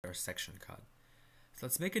our section cut. So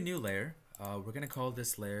let's make a new layer. We're going to call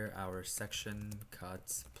this layer our section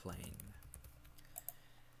cut plane.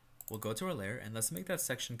 We'll go to our layer and let's make that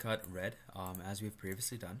section cut red as we've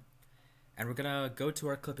previously done. And we're going to go to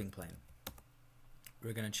our clipping plane.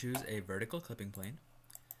 We're going to choose a vertical clipping plane.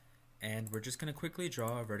 And we're just going to quickly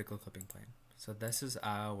draw a vertical clipping plane. So this is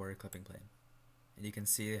our clipping plane. And you can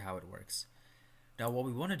see how it works. Now what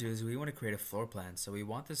we want to do is we want to create a floor plan. So we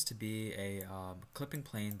want this to be a clipping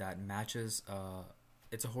plane that matches,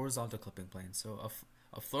 it's a horizontal clipping plane. So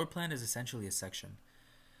a floor plan is essentially a section.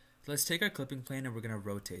 So let's take our clipping plane and we're going to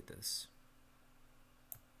rotate this.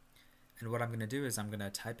 And what I'm going to do is I'm going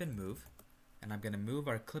to type in move. And I'm going to move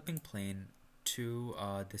our clipping plane to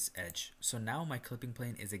this edge. So now my clipping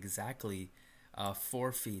plane is exactly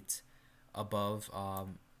 4 feet above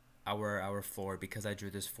our floor because I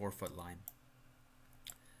drew this 4-foot line.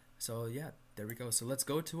 So yeah, there we go. So let's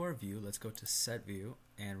go to our view. Let's go to set view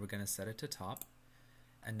and we're going to set it to top.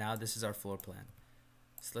 And now this is our floor plan.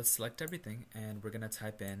 So let's select everything and we're going to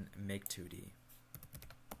type in make 2D.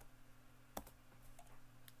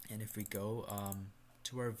 And if we go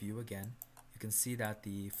to our view again, you can see that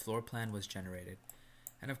the floor plan was generated.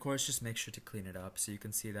 And of course, just make sure to clean it up so you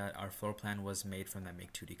can see that our floor plan was made from that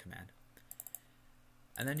make 2D command.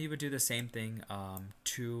 And then you would do the same thing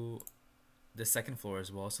to the second floor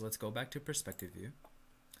as well. So let's go back to perspective view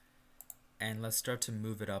and let's start to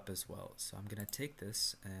move it up as well. So I'm going to take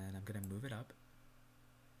this and I'm going to move it up.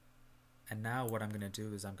 And now what I'm going to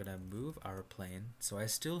do is I'm going to move our plane. So I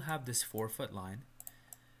still have this 4-foot line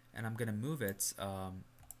and I'm going to move it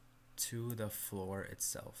to the floor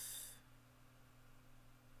itself.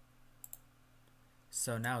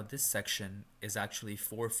 So now this section is actually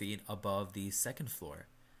 4 feet above the second floor.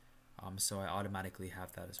 So I automatically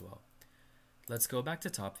have that as well. Let's go back to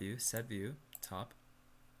top view, set view, top,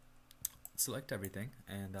 select everything,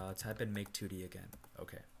 and type in make 2D again.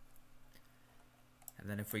 Okay. And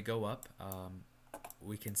then if we go up,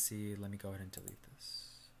 we can see, let me go ahead and delete this.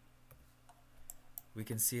 We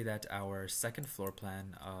can see that our second floor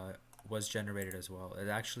plan was generated as well. It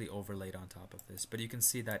actually overlaid on top of this. But you can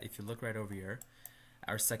see that if you look right over here,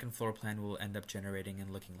 our second floor plan will end up generating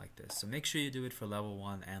and looking like this. So make sure you do it for level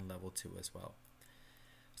 1 and level 2 as well.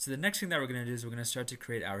 So the next thing that we're going to do is we're going to start to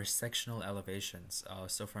create our sectional elevations.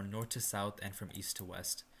 So from north to south and from east to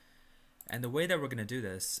west. And the way that we're going to do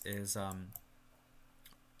this is,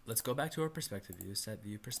 let's go back to our perspective view, set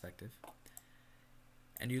view perspective.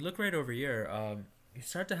 And you look right over here, you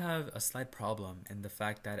start to have a slight problem in the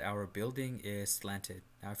fact that our building is slanted.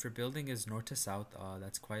 Now if your building is north to south,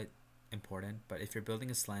 that's quite important. But if your building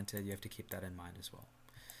is slanted, you have to keep that in mind as well.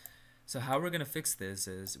 So how we're going to fix this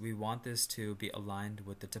is we want this to be aligned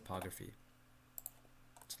with the topography.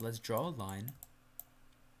 So let's draw a line.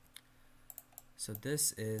 So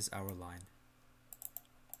this is our line.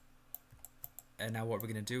 And now what we're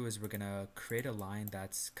going to do is we're going to create a line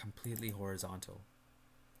that's completely horizontal.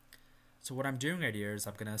 So what I'm doing right here is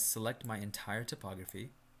I'm going to select my entire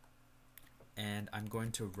topography and I'm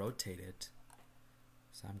going to rotate it.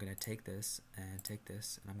 So I'm going to take this and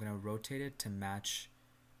I'm going to rotate it to match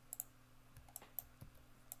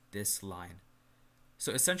this line.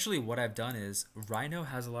 So essentially what I've done is Rhino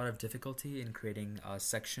has a lot of difficulty in creating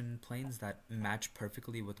section planes that match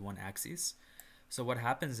perfectly with one axis. So what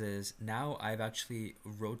happens is now I've actually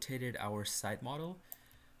rotated our site model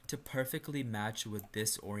to perfectly match with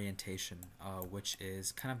this orientation, which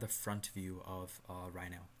is kind of the front view of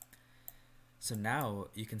Rhino. So now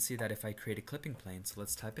you can see that if I create a clipping plane, so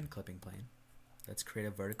let's type in clipping plane. Let's create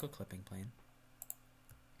a vertical clipping plane.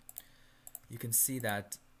 You can see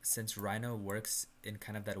that since Rhino works in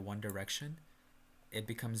kind of that one direction, it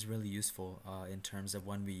becomes really useful in terms of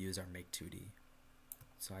when we use our make 2D.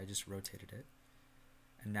 So I just rotated it.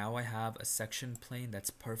 And now I have a section plane that's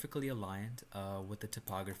perfectly aligned with the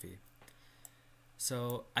topography.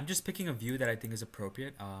 So I'm just picking a view that I think is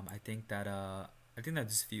appropriate. I think that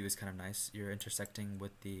this view is kind of nice. You're intersecting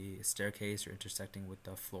with the staircase, you're intersecting with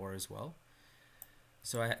the floor as well.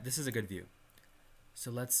 So this is a good view. So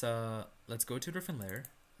let's go to a different layer.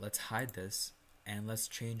 Let's hide this and let's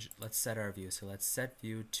set our view. So let's set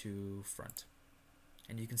view to front.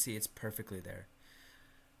 And you can see it's perfectly there.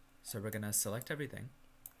 So we're going to select everything.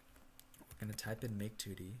 We're going to type in make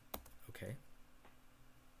 2D. Okay.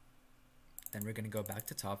 Then we're going to go back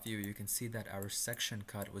to top view. You can see that our section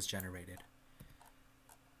cut was generated.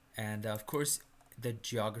 And of course, the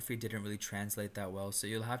geography didn't really translate that well. So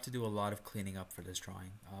you'll have to do a lot of cleaning up for this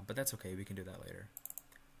drawing. But that's okay. We can do that later.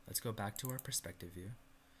 Let's go back to our perspective view.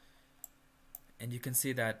 And you can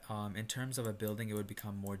see that in terms of a building, it would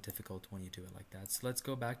become more difficult when you do it like that. So let's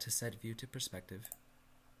go back to set view to perspective.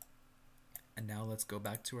 And now let's go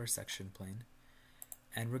back to our section plane.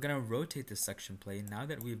 And we're going to rotate this section plane. Now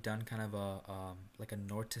that we've done kind of a like a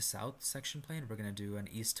north to south section plane, we're going to do an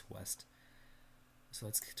east to west. So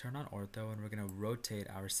let's turn on ortho and we're going to rotate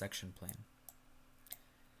our section plane.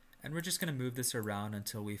 And we're just going to move this around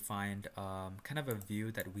until we find kind of a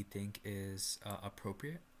view that we think is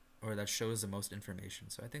appropriate or that shows the most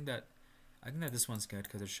information. So I think that this one's good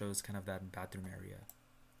because it shows kind of that bathroom area.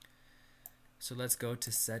 So let's go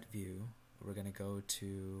to set view. We're going to go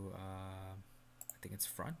to, I think it's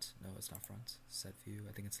front. No, it's not front. Set view.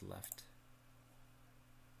 I think it's left.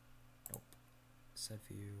 Nope. Set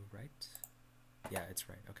view right. Yeah, it's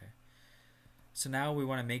right. Okay. So now we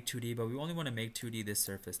want to make 2D, but we only want to make 2D this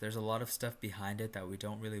surface. There's a lot of stuff behind it that we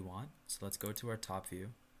don't really want. So let's go to our top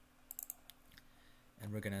view.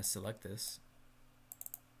 And we're going to select this.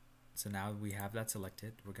 So now we have that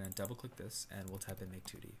selected. We're going to double click this and we'll type in make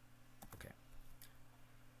 2D. Okay.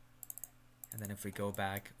 And then if we go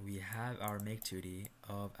back, we have our make 2D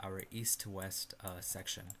of our east to west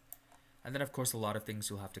section. And then of course a lot of things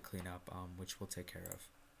you'll have to clean up, which we'll take care of.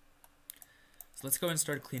 So let's go and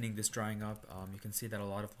start cleaning this drawing up. You can see that a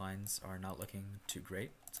lot of lines are not looking too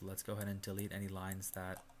great. So let's go ahead and delete any lines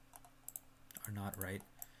that are not right.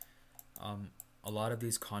 A lot of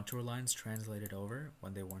these contour lines translated over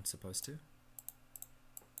when they weren't supposed to.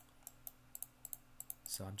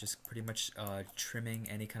 So I'm just pretty much trimming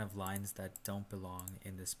any kind of lines that don't belong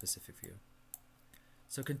in this specific view.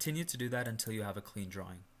 So continue to do that until you have a clean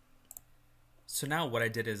drawing. So now what I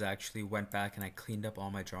did is I actually went back and I cleaned up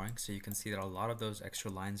all my drawings. So you can see that a lot of those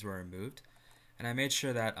extra lines were removed. And I made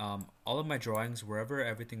sure that all of my drawings, wherever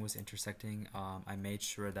everything was intersecting, I made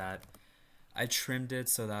sure that I trimmed it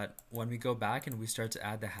so that when we go back and we start to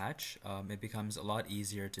add the hatch, it becomes a lot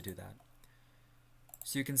easier to do that.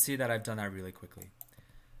 So you can see that I've done that really quickly.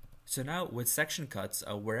 So now with section cuts,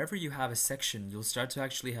 wherever you have a section, you'll start to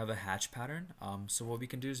actually have a hatch pattern. So what we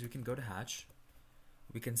can do is we can go to hatch.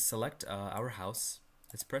 We can select our house.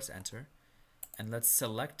 Let's press enter. And let's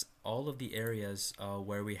select all of the areas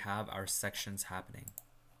where we have our sections happening.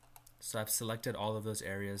 So I've selected all of those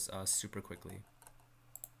areas super quickly.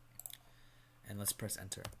 And let's press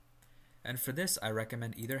enter. And for this, I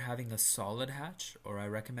recommend either having a solid hatch or I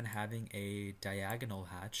recommend having a diagonal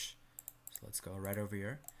hatch. So let's go right over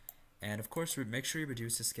here. And of course, make sure you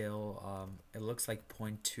reduce the scale. It looks like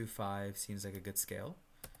 0.25 seems like a good scale.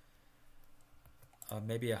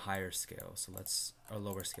 Maybe a higher scale. So or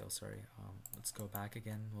lower scale, sorry. Let's go back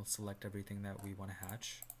again. We'll select everything that we want to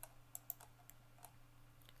hatch.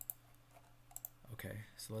 Okay,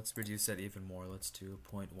 so let's reduce that even more. Let's do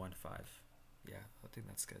 0.15. Yeah, I think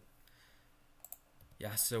that's good.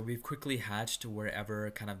 Yeah, so we've quickly hatched to wherever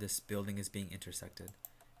kind of this building is being intersected.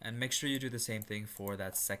 And make sure you do the same thing for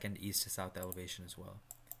that second east to south elevation as well.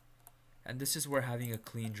 And this is where having a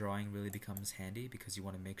clean drawing really becomes handy because you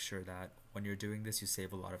want to make sure that when you're doing this, you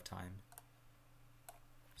save a lot of time.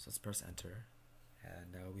 So let's press enter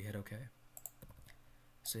and we hit OK.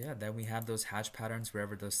 So yeah, then we have those hatch patterns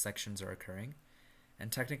wherever those sections are occurring.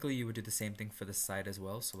 And technically you would do the same thing for the site as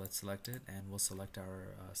well. So let's select it and we'll select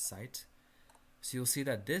our site. So you'll see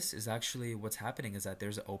that this is actually what's happening is that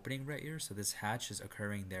there's an opening right here. So this hatch is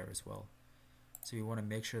occurring there as well. So we want to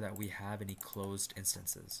make sure that we have any closed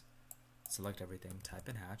instances. Select everything, type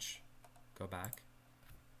in hatch, go back,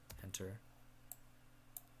 enter,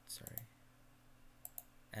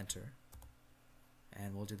 enter,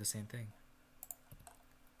 and we'll do the same thing.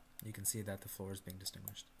 You can see that the floor is being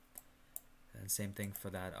distinguished. And same thing for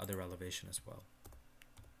that other elevation as well.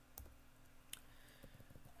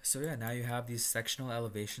 So yeah, now you have these sectional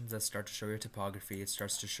elevations that start to show your topography. It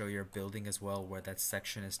starts to show your building as well where that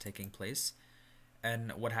section is taking place.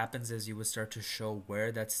 And what happens is you would start to show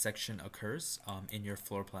where that section occurs in your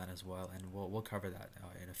floor plan as well. And we'll cover that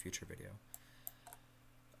in a future video.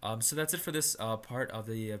 So that's it for this part of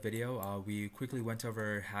the video. We quickly went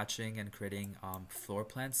over hatching and creating floor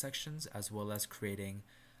plan sections as well as creating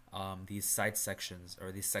these site sections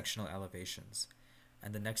or these sectional elevations.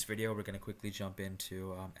 And the next video we're going to quickly jump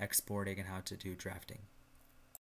into exporting and how to do drafting.